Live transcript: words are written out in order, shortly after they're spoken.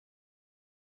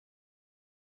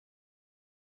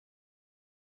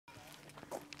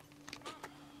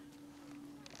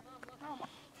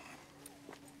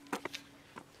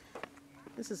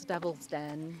This is Devil's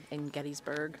Den in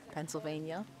Gettysburg,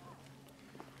 Pennsylvania,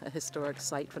 a historic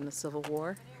site from the Civil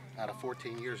War. Out of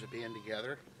 14 years of being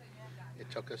together, it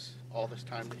took us all this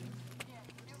time to...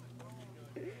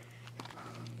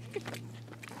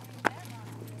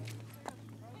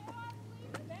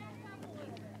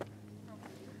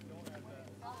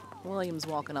 William's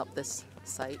walking up this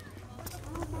site.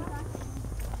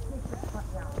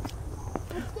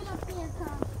 Let's get up there,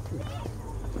 Tom.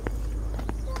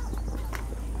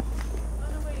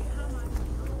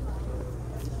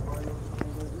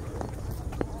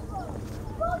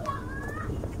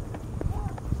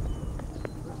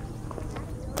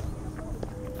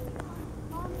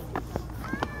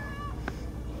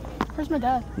 Where's my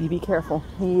dad? You be careful.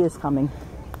 He is coming.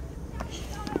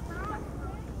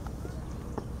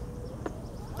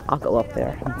 I'll go up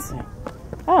there and see.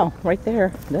 Oh, right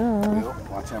there. Duh.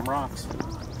 Watch them rocks.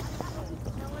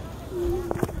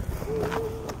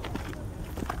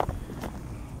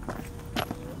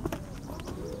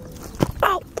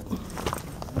 Ow!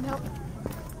 Nope.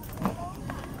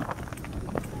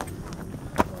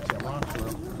 Watch them rocks,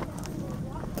 Will.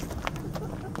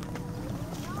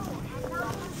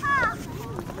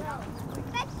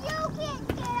 That's you, kid.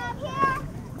 Get up here.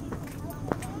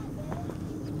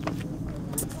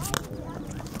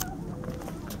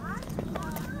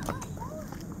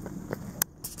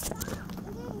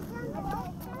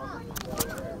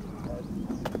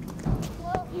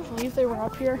 You believe they were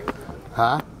up here?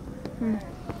 Huh?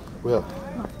 Will,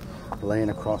 laying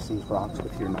across these rocks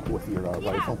with your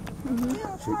rifle,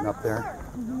 shooting up there.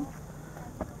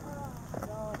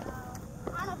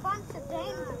 On a bunch of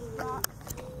dangerous rocks.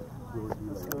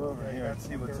 Let's go over here and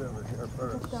see what's over here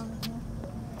first.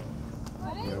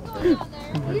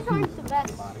 These aren't the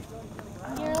best.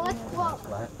 Here, let's walk.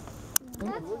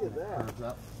 Look at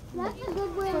that. That's a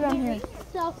good way Put to on get here.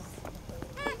 yourself.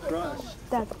 Crush.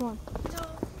 That's one.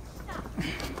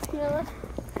 Here,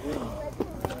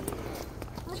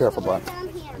 let's Careful, go bud. down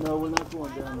here. No, we're not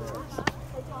going down there.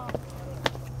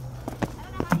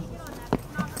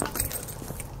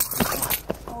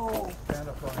 Oh, stand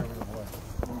up on boy.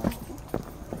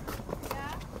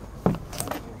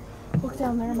 Look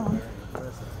down there, Mom.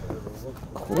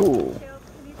 Cool.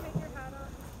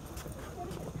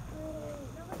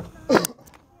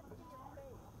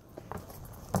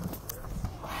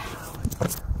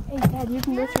 Hey, Dad, you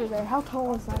can go through there. How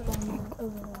tall is that down there?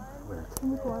 Over there. Where?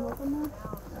 Can you climb up in there?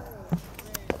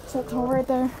 Is that tall right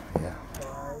there? Yeah.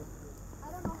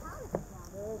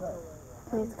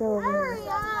 Let's go over Hurry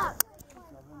there. up.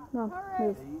 No,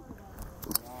 move.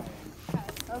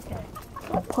 Okay.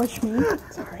 Don't push me.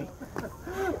 Sorry.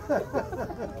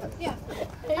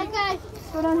 Okay.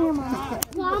 Go down here, Mom.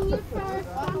 Mom, you first.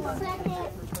 I'm second.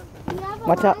 You have a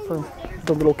Watch out line. for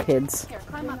the little kids.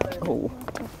 Oh.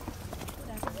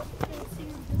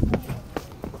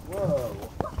 Whoa.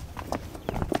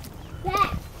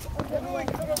 That.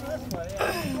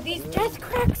 These death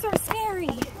cracks are scary.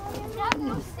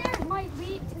 Those stairs might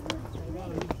lead to the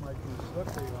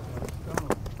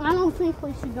I don't think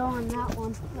we should go on that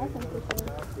one. I think we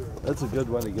should. That's a good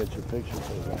one to get your picture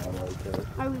taken on right there.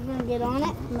 Are we going to get on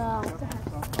it? No.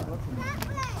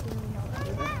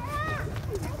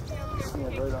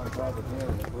 Stand right on top of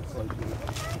him. It looks like you.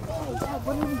 Oh, Dad,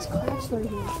 what are these cracks right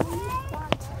here?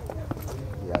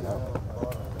 Yeah, I know.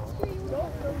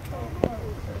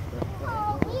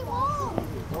 Oh, we won't.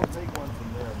 Don't take one from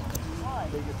there.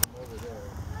 Take it from over there.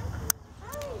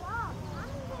 Hurry up.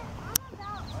 I'm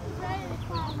about ready to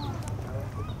climb on.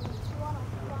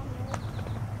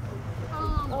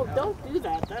 Oh, don't do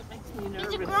that. That makes me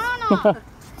He's a nervous. grown-up.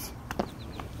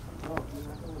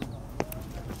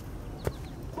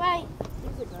 Wait.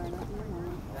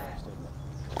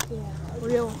 Yeah,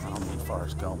 real.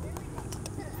 Forrest Gump.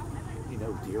 You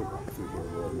know deer walk through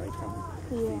here at nighttime.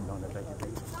 Feeding on the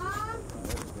vegetation.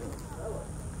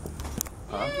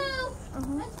 Huh?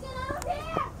 Let's get out here.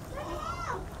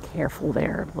 Let's Careful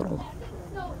there, little.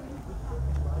 There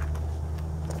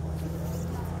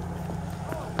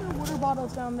are water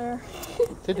bottles down there.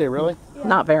 Did they really?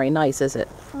 Not very nice, is it?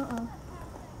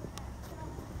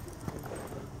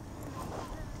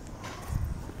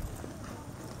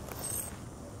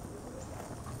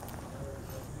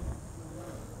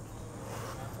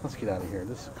 Let's get out of here.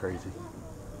 This is crazy.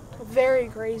 Very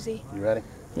crazy. You ready?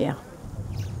 Yeah.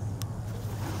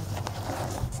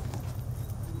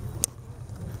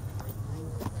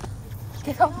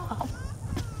 Get up, Mom.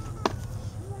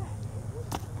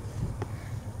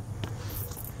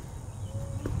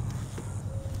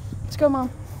 Let's go, Mom.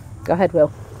 Go ahead,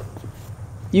 Will.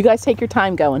 You guys take your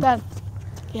time going. Dad,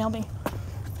 can you help me?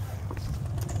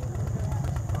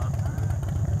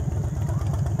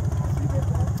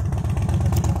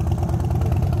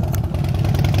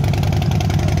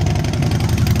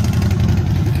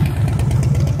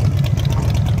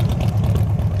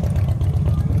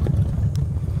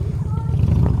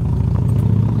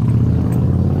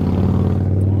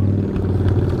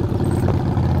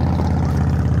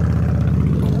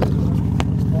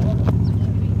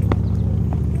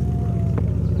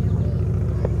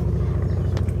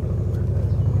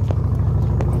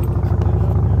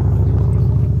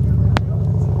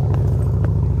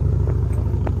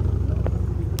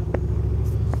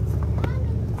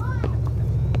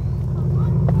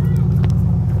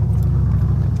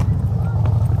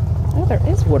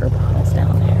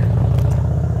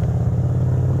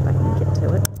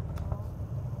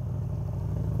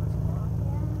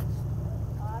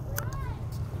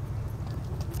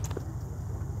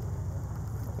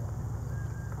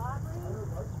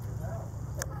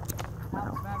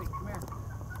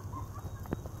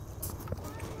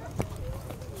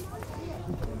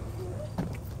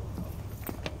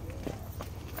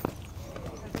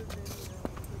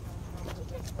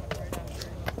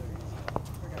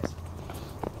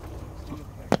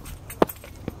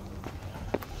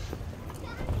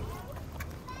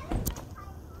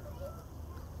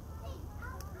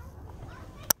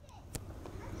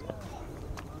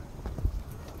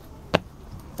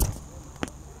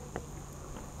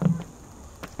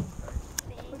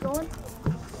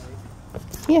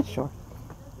 Yeah, sure.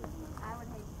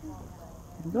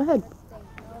 Go ahead.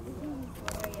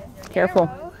 Careful.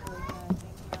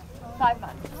 5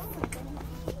 months.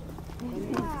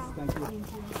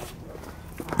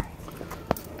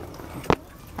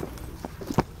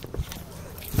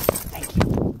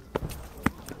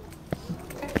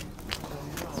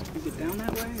 Down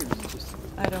that way, or is it just...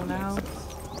 I don't know.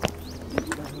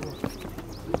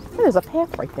 There's a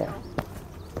path right there.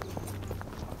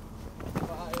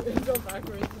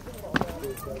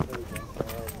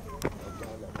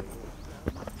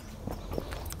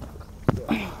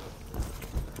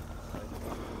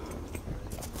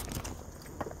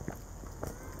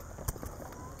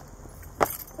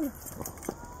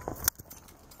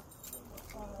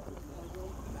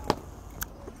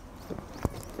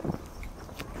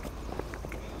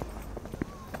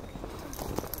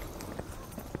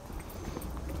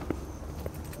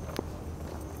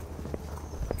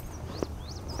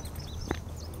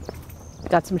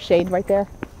 Got some shade right there.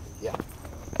 Yeah.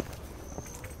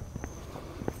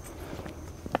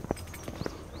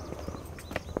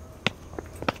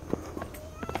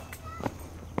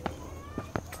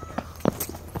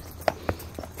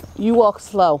 You walk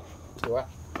slow. Do I?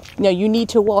 No, you need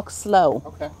to walk slow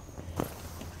Okay.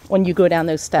 when you go down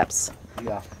those steps.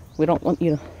 Yeah. We don't want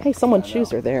you to... Hey, someone's I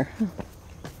shoes know. are there.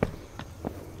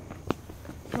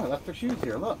 Oh, I left their shoes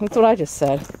here. Look. That's what I just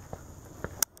said.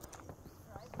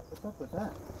 What's up with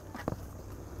that?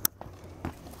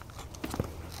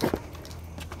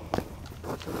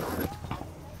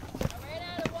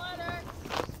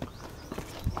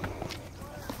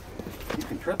 You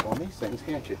can trip on these things,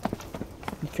 can't you?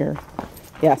 If you're...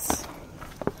 Yes.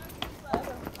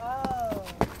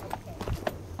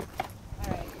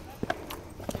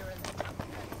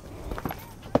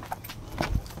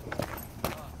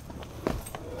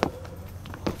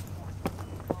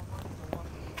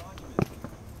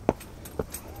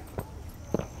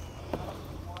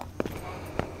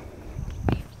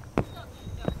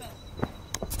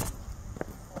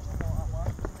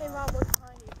 Hey, Mom, what's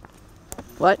behind you?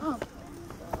 What?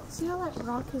 See how that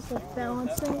rock is like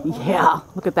balancing? Yeah,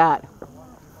 look at that.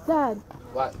 Dad,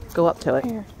 What? Go up to it.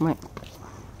 Here. Right.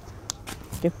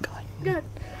 Keep going. good.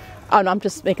 Oh, no, I'm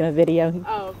just making a video.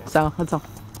 Oh, okay. So, that's all.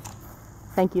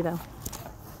 Thank you, though.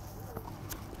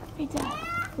 Hey, Dad,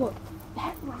 look,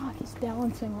 that rock is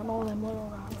balancing on all them little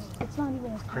rocks. It's not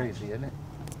even as Crazy, isn't it?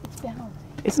 It's balancing.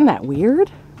 Isn't that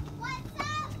weird?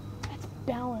 It's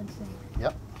balancing.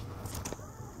 Yep.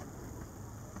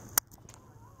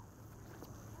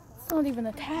 It's not even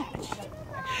attached.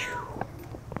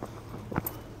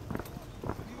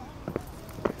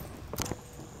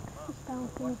 It's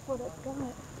balancing for that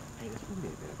gut. You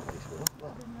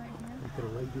could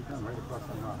have laid your gun right across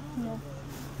the rock. Yeah.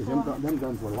 Because them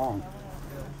guns were long.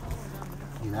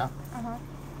 You know? Uh-huh.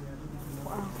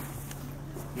 Wow.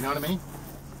 You know what I mean?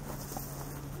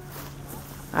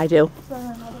 I do. So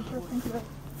then another person could have...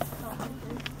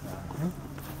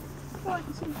 Well, I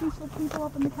can see some people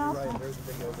up in the castle.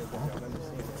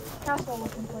 Castle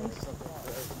looking place.